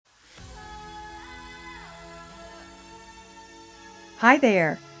Hi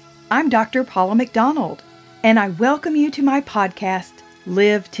there, I'm Dr. Paula McDonald, and I welcome you to my podcast,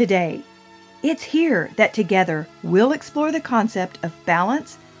 Live Today. It's here that together we'll explore the concept of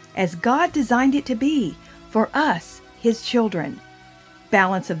balance as God designed it to be for us, His children.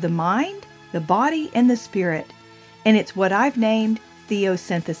 Balance of the mind, the body, and the spirit. And it's what I've named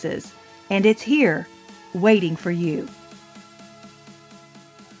Theosynthesis, and it's here, waiting for you.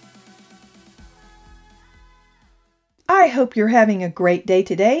 I hope you're having a great day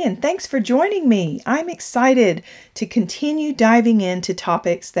today, and thanks for joining me. I'm excited to continue diving into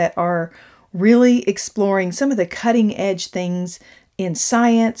topics that are really exploring some of the cutting edge things in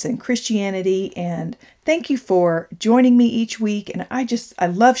science and Christianity, and thank you for joining me each week, and I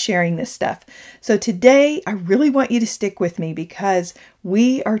love sharing this stuff. So today, I really want you to stick with me because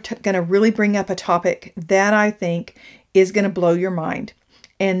we are going to really bring up a topic that I think is going to blow your mind,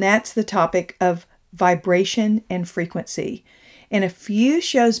 and that's the topic of vibration and frequency. And a few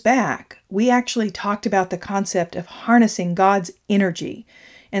shows back, we actually talked about the concept of harnessing God's energy.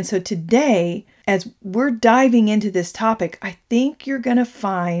 And so today, as we're diving into this topic, I think you're going to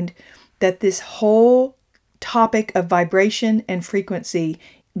find that this whole topic of vibration and frequency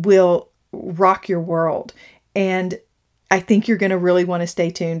will rock your world. And I think you're going to really want to stay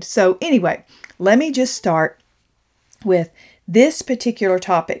tuned. So anyway, let me just start with this particular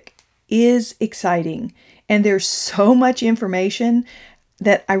topic is exciting, and there's so much information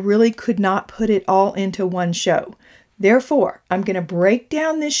that I really could not put it all into one show. Therefore, I'm going to break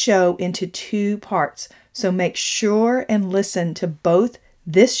down this show into two parts. So make sure and listen to both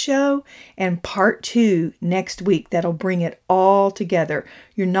this show and part 2 next week. That'll bring it all together.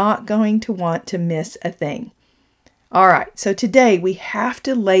 You're not going to want to miss a thing. All right, so today we have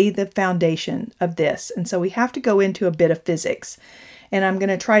to lay the foundation of this. And so we have to go into a bit of physics. And I'm going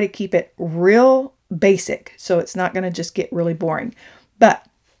to try to keep it real basic, so it's not going to just get really boring. But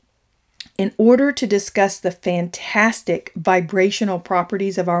in order to discuss the fantastic vibrational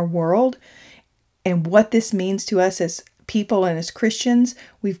properties of our world and what this means to us as people and as Christians,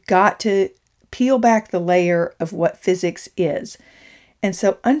 we've got to peel back the layer of what physics is. And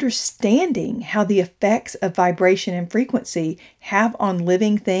so understanding how the effects of vibration and frequency have on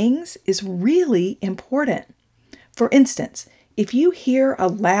living things is really important. For instance, if you hear a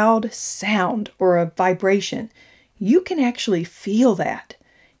loud sound or a vibration, you can actually feel that.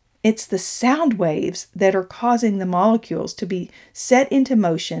 It's the sound waves that are causing the molecules to be set into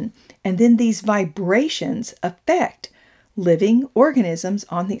motion, and then these vibrations affect living organisms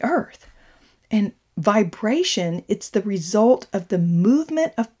on the earth. And vibration, it's the result of the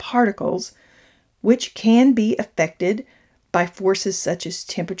movement of particles, which can be affected by forces such as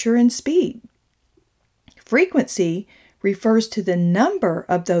temperature and speed. Frequency refers to the number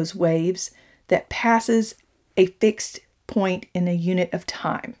of those waves that passes a fixed point in a unit of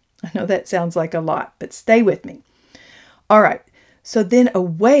time. I know that sounds like a lot, but stay with me. All right, so then a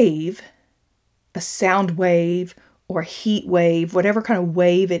wave, a sound wave or heat wave, whatever kind of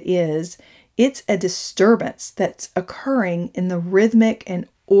wave it is, it's a disturbance that's occurring in the rhythmic and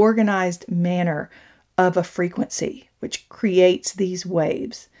organized manner of a frequency, which creates these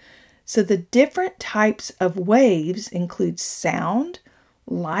waves. So the different types of waves include sound,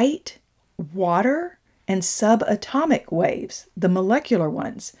 light, water, and subatomic waves, the molecular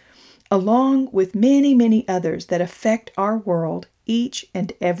ones, along with many, many others that affect our world each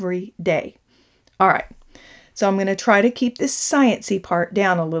and every day. All right, so I'm going to try to keep this sciencey part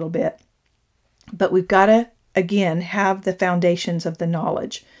down a little bit, but we've got to, again, have the foundations of the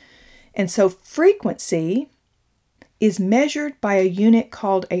knowledge. And so frequency is measured by a unit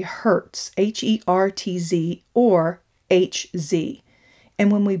called a hertz, H-E-R-T-Z, or Hz.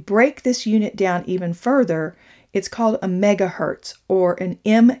 And when we break this unit down even further, it's called a megahertz, or an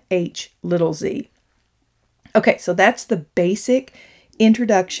MH_z. Okay, so that's the basic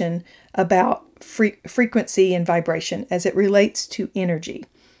introduction about frequency and vibration as it relates to energy.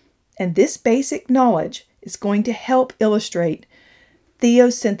 And this basic knowledge is going to help illustrate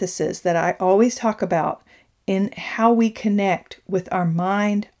theosynthesis that I always talk about in how we connect with our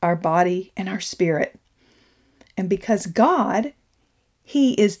mind, our body, and our spirit. And because God,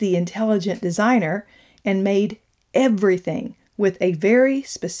 He is the intelligent designer and made everything with a very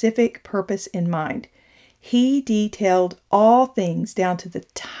specific purpose in mind. He detailed all things down to the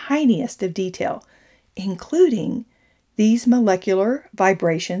tiniest of detail, including these molecular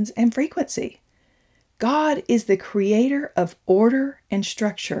vibrations and frequency. God is the creator of order and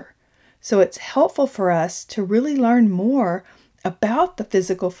structure. So it's helpful for us to really learn more about the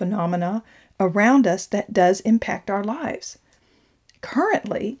physical phenomena around us that does impact our lives.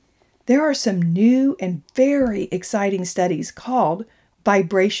 Currently, there are some new and very exciting studies called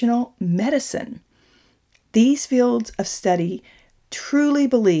vibrational medicine. These fields of study truly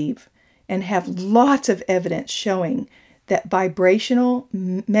believe and have lots of evidence showing that vibrational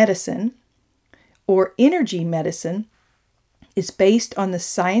medicine or energy medicine is based on the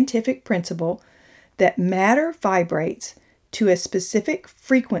scientific principle that matter vibrates to a specific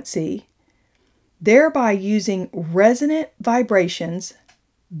frequency, thereby using resonant vibrations,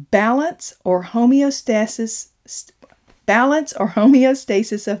 balance or homeostasis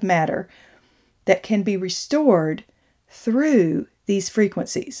of matter that can be restored through these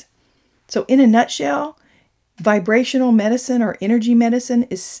frequencies. So in a nutshell, vibrational medicine or energy medicine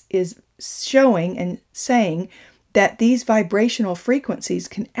is showing and saying that these vibrational frequencies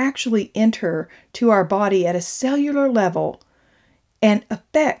can actually enter to our body at a cellular level and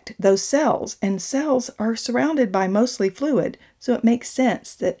affect those cells. And cells are surrounded by mostly fluid, so it makes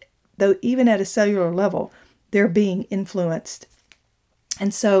sense that though even at a cellular level, they're being influenced.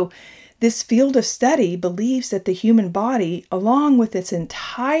 And so this field of study believes that the human body, along with its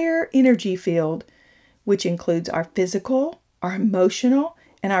entire energy field, which includes our physical, our emotional,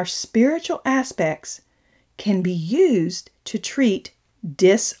 and our spiritual aspects, can be used to treat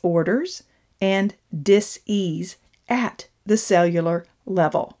disorders and dis-ease at the cellular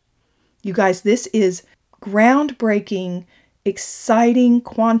level. You guys, this is groundbreaking, exciting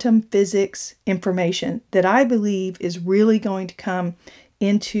quantum physics information that I believe is really going to come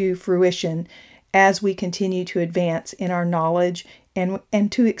into fruition as we continue to advance in our knowledge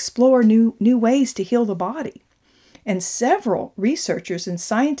and to explore new ways to heal the body. And several researchers and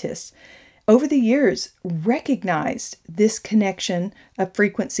scientists over the years recognized this connection of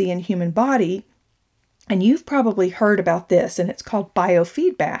frequency in human body. And you've probably heard about this, and it's called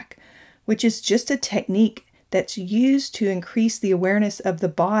biofeedback, which is just a technique that's used to increase the awareness of the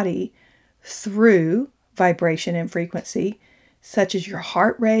body through vibration and frequency, such as your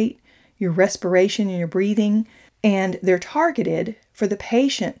heart rate, your respiration, and your breathing. And they're targeted for the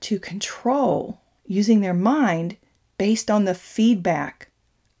patient to control using their mind based on the feedback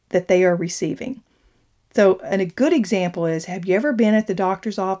that they are receiving. So, and a good example is, have you ever been at the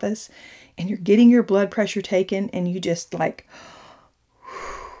doctor's office and you're getting your blood pressure taken and you just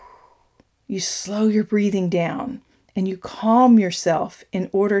you slow your breathing down and you calm yourself in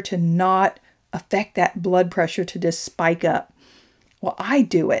order to not affect that blood pressure to just spike up? Well, I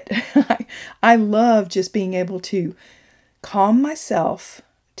do it. I love just being able to calm myself,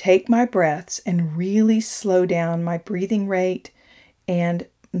 take my breaths, and really slow down my breathing rate and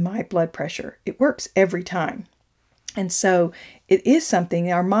my blood pressure. It works every time. And so it is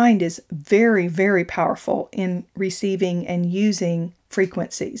something, our mind is very, very powerful in receiving and using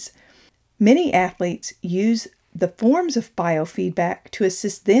frequencies. Many athletes use the forms of biofeedback to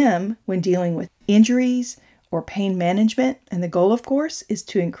assist them when dealing with injuries or pain management. And the goal, of course, is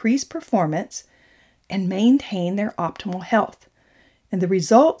to increase performance and maintain their optimal health. And the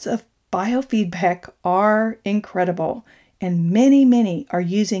results of biofeedback are incredible. And many are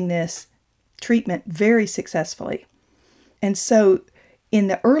using this treatment very successfully. And so in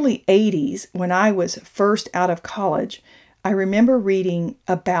the early 80s, when I was first out of college, I remember reading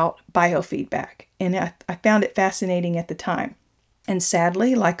about biofeedback, and I found it fascinating at the time. And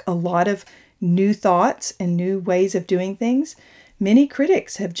sadly, like a lot of new thoughts and new ways of doing things, many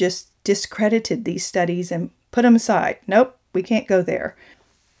critics have just discredited these studies and put them aside. Nope, we can't go there.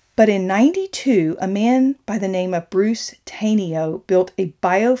 But in 92, a man by the name of Bruce Tainio built a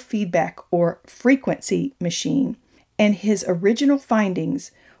biofeedback or frequency machine, and his original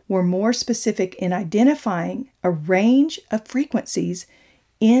findings were more specific in identifying a range of frequencies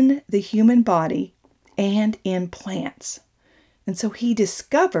in the human body and in plants. And so he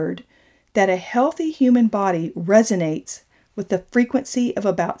discovered that a healthy human body resonates with the frequency of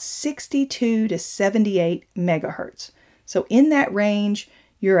about 62 to 78 megahertz. So in that range,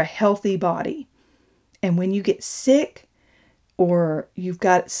 you're a healthy body. And when you get sick or you've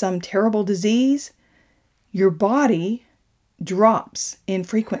got some terrible disease, your body drops in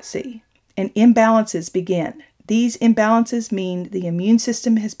frequency and imbalances begin. These imbalances mean the immune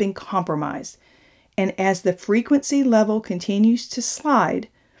system has been compromised. And as the frequency level continues to slide,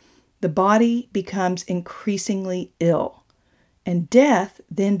 the body becomes increasingly ill. And death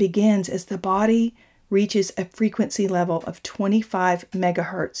then begins as the body reaches a frequency level of 25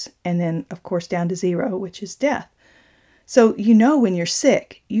 megahertz, and then, of course, down to 0, which is death. So you know when you're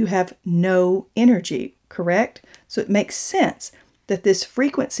sick, you have no energy, correct? So it makes sense that this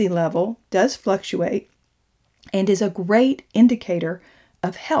frequency level does fluctuate and is a great indicator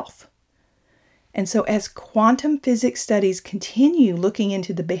of health. And so as quantum physics studies continue looking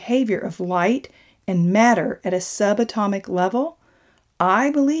into the behavior of light and matter at a subatomic level,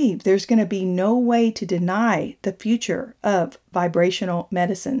 I believe there's going to be no way to deny the future of vibrational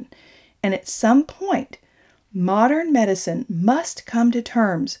medicine. And at some point, modern medicine must come to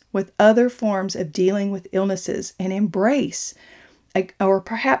terms with other forms of dealing with illnesses and embrace, or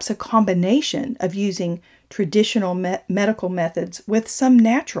perhaps a combination of using traditional medical methods with some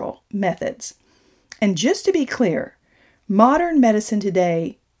natural methods. And just to be clear, modern medicine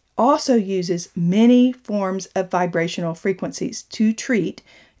today also uses many forms of vibrational frequencies to treat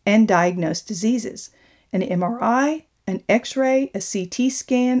and diagnose diseases. An MRI, an X-ray, a CT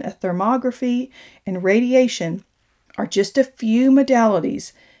scan, a thermography, and radiation are just a few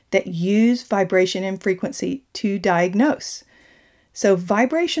modalities that use vibration and frequency to diagnose. So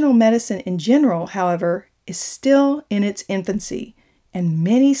vibrational medicine in general, however, is still in its infancy, and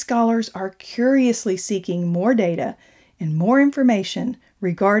many scholars are curiously seeking more data and more information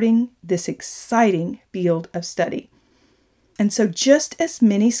regarding this exciting field of study. And so just as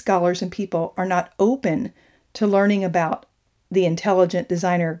many scholars and people are not open to learning about the intelligent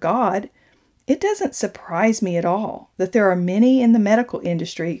designer God, it doesn't surprise me at all that there are many in the medical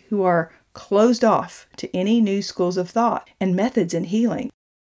industry who are closed off to any new schools of thought and methods in healing.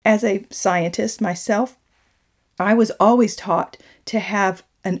 As a scientist myself, I was always taught to have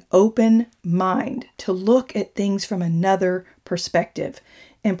an open mind, to look at things from another perspective.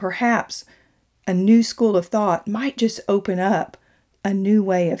 And perhaps a new school of thought might just open up a new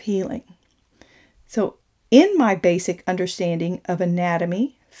way of healing. So in my basic understanding of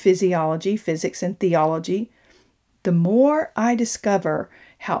anatomy, physiology, physics, and theology, the more I discover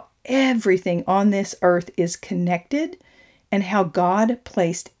how everything on this earth is connected and how God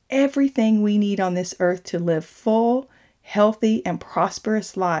placed everything we need on this earth to live full, healthy, and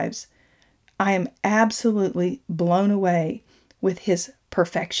prosperous lives, I am absolutely blown away with His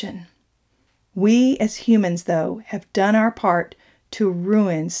perfection. We as humans, though, have done our part to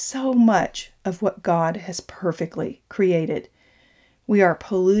ruin so much of what God has perfectly created. We are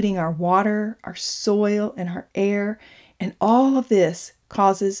polluting our water, our soil, and our air, and all of this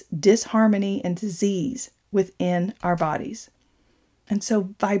causes disharmony and disease within our bodies. And so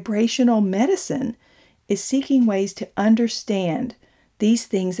vibrational medicine is seeking ways to understand these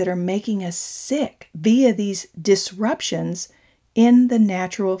things that are making us sick via these disruptions in the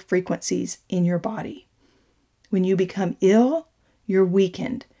natural frequencies in your body. When you become ill, you're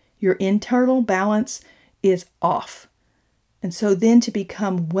weakened. Your internal balance is off. And so then to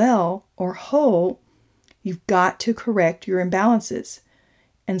become well or whole, you've got to correct your imbalances.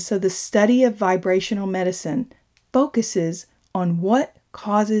 And so the study of vibrational medicine focuses on what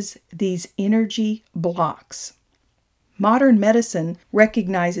causes these energy blocks. Modern medicine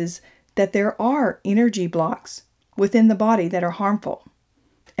recognizes that there are energy blocks within the body that are harmful.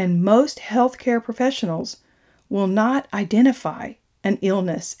 And most healthcare professionals will not identify an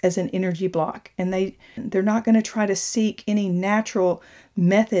illness as an energy block, and they're not going to try to seek any natural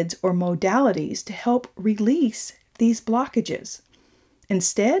methods or modalities to help release these blockages.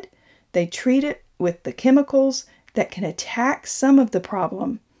 Instead, they treat it with the chemicals that can attack some of the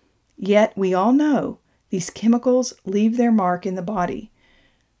problem. Yet we all know these chemicals leave their mark in the body.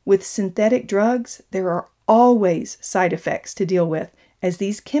 With synthetic drugs, there are always side effects to deal with, as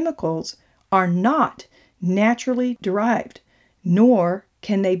these chemicals are not naturally derived, nor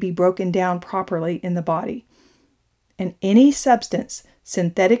can they be broken down properly in the body. And any substance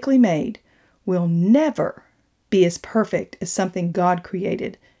synthetically made will never be as perfect as something God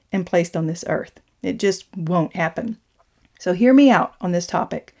created and placed on this earth. It just won't happen. So hear me out on this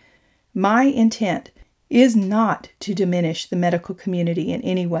topic. My intent is not to diminish the medical community in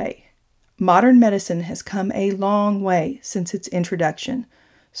any way. Modern medicine has come a long way since its introduction.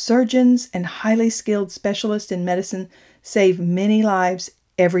 Surgeons and highly skilled specialists in medicine save many lives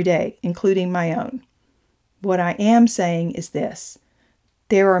every day, including my own. What I am saying is this: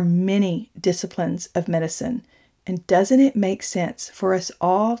 there are many disciplines of medicine, and doesn't it make sense for us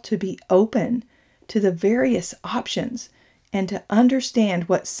all to be open to the various options and to understand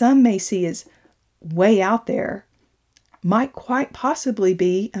what some may see as way out there might quite possibly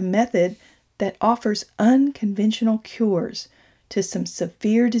be a method that offers unconventional cures to some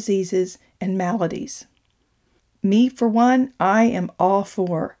severe diseases and maladies. Me, for one, I am all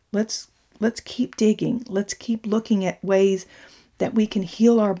for let's keep digging. Let's keep looking at ways that we can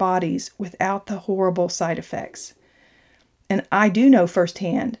heal our bodies without the horrible side effects. And I do know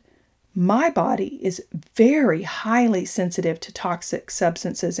firsthand, my body is very highly sensitive to toxic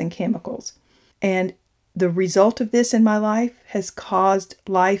substances and chemicals. And the result of this in my life has caused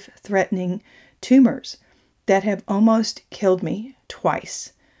life-threatening tumors that have almost killed me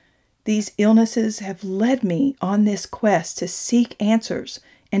twice. These illnesses have led me on this quest to seek answers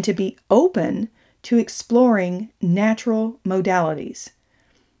and to be open to exploring natural modalities.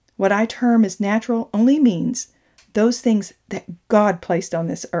 What I term as natural only means those things that God placed on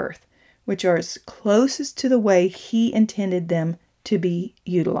this earth, which are as closest to the way He intended them to be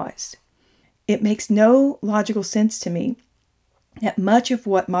utilized. It makes no logical sense to me that much of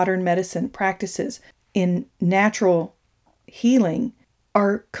what modern medicine practices in natural healing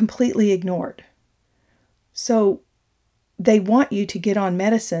are completely ignored. So they want you to get on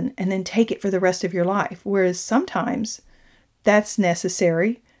medicine and then take it for the rest of your life, whereas sometimes that's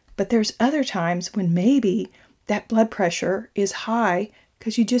necessary, but there's other times when maybe that blood pressure is high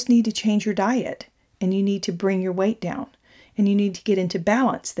because you just need to change your diet and you need to bring your weight down and you need to get into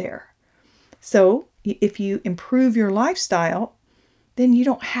balance there. So if you improve your lifestyle, then you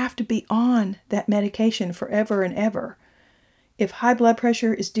don't have to be on that medication forever and ever. If high blood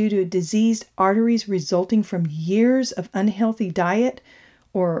pressure is due to diseased arteries resulting from years of unhealthy diet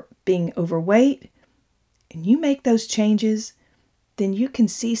or being overweight, and you make those changes, then you can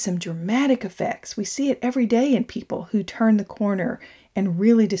see some dramatic effects. We see it every day in people who turn the corner and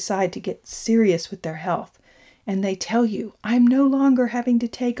really decide to get serious with their health. And they tell you, I'm no longer having to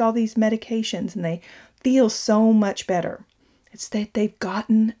take all these medications, and they feel so much better. It's that they've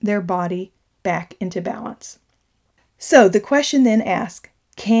gotten their body back into balance. So the question then asks,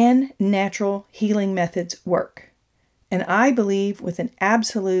 can natural healing methods work? And I believe with an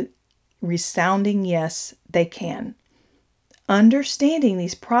absolute resounding yes, they can. Understanding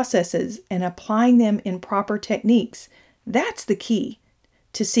these processes and applying them in proper techniques, that's the key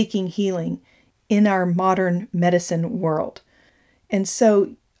to seeking healing in our modern medicine world. And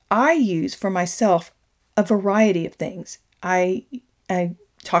so I use for myself a variety of things. I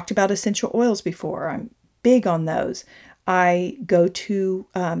talked about essential oils before. I'm big on those. I go to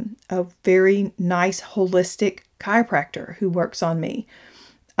a very nice holistic chiropractor who works on me.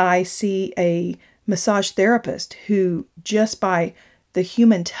 I see a massage therapist who just by the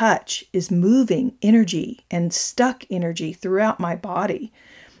human touch is moving energy and stuck energy throughout my body.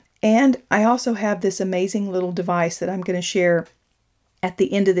 And I also have this amazing little device that I'm going to share at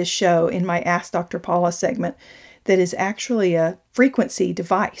the end of this show in my Ask Dr. Paula segment that is actually a frequency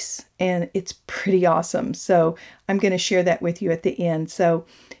device, and it's pretty awesome. So I'm going to share that with you at the end. So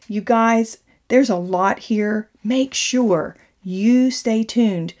you guys, there's a lot here. Make sure you stay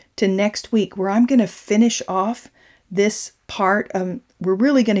tuned to next week where I'm going to finish off this part. We're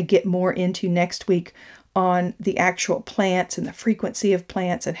really going to get more into next week on the actual plants and the frequency of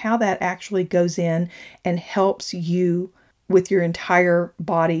plants and how that actually goes in and helps you with your entire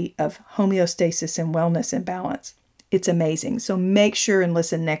body of homeostasis and wellness and balance. It's amazing. So make sure and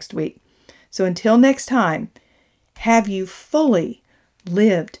listen next week. So until next time, have you fully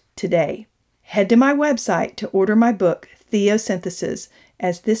lived today? Head to my website to order my book, Theosynthesis,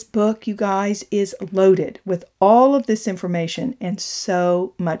 as this book, you guys, is loaded with all of this information and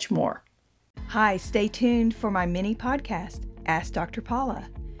so much more. Hi, stay tuned for my mini podcast, Ask Dr. Paula.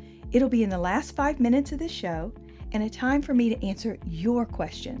 It'll be in the last 5 minutes of the show and a time for me to answer your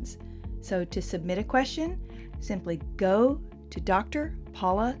questions. So to submit a question, simply go to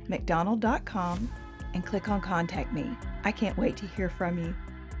drpaulamcdonald.com and click on Contact Me. I can't wait to hear from you.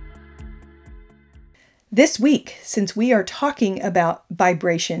 This week, since we are talking about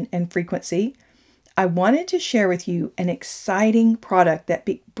vibration and frequency, I wanted to share with you an exciting product that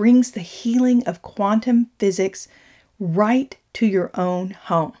brings the healing of quantum physics right to your own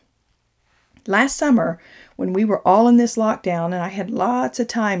home. Last summer, when we were all in this lockdown and I had lots of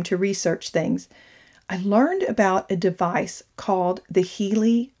time to research things, I learned about a device called the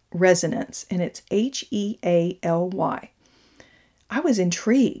Healy Resonance, and it's Healy. I was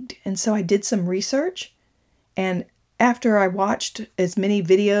intrigued, and so I did some research, and after I watched as many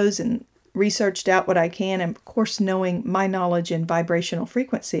videos and researched out what I can, and of course knowing my knowledge in vibrational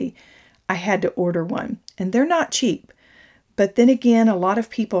frequency, I had to order one. And they're not cheap. But then again, a lot of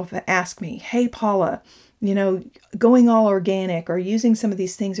people have asked me, hey, Paula, going all organic or using some of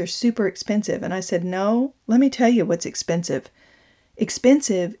these things are super expensive. And I said, no, let me tell you what's expensive.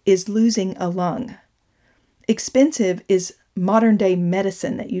 Expensive is losing a lung. Expensive is modern day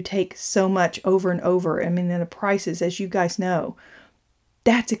medicine that you take so much over and over. I mean, the prices, as you guys know,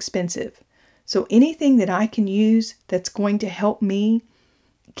 that's expensive. So anything that I can use that's going to help me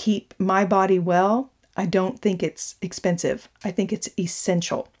keep my body well, I don't think it's expensive. I think it's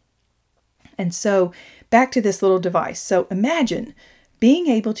essential. And so back to this little device. So imagine being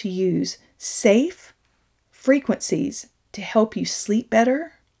able to use safe frequencies to help you sleep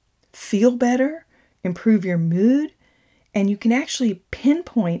better, feel better, improve your mood, and you can actually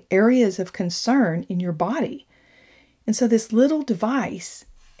pinpoint areas of concern in your body. And so this little device,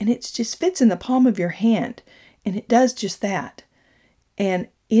 and it just fits in the palm of your hand, and it does just that. And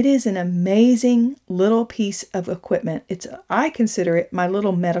it is an amazing little piece of equipment. I consider it my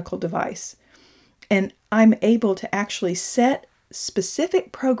little medical device. And I'm able to actually set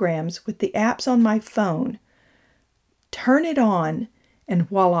specific programs with the apps on my phone, turn it on, and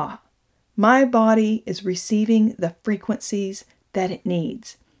voila, my body is receiving the frequencies that it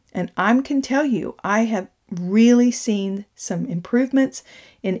needs. And I can tell you, I have really seen some improvements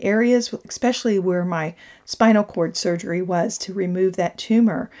in areas, especially where my spinal cord surgery was to remove that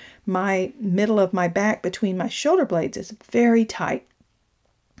tumor. My middle of my back between my shoulder blades is very tight,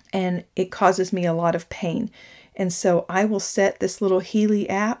 and it causes me a lot of pain. And so I will set this little Healy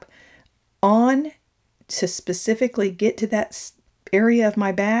app on to specifically get to that area of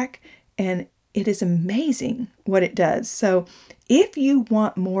my back, and it is amazing what it does. So if you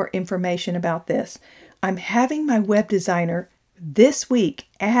want more information about this, I'm having my web designer this week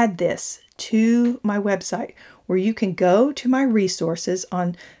add this to my website, where you can go to my resources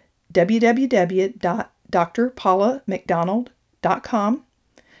on www.drpaulamcdonald.com,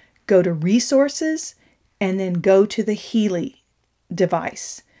 go to resources, and then go to the Healy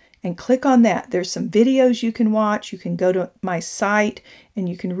device and click on that. There's some videos you can watch. You can go to my site and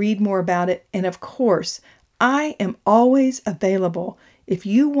you can read more about it. And of course, I am always available. If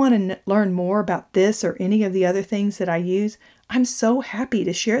you want to learn more about this or any of the other things that I use, I'm so happy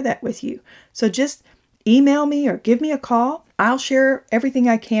to share that with you. So just email me or give me a call. I'll share everything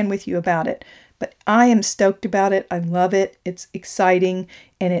I can with you about it. But I am stoked about it. I love it. It's exciting,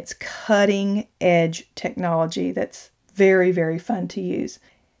 and it's cutting edge technology that's very, very fun to use.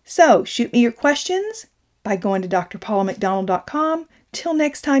 So shoot me your questions by going to drpaulamcdonald.com. Till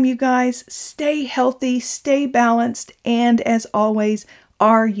next time, you guys, stay healthy, stay balanced, and as always,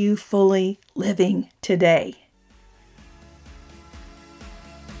 are you fully living today?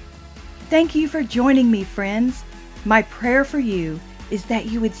 Thank you for joining me, friends. My prayer for you is that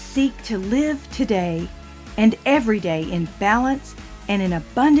you would seek to live today and every day in balance and in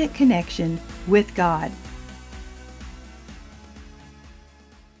abundant connection with God.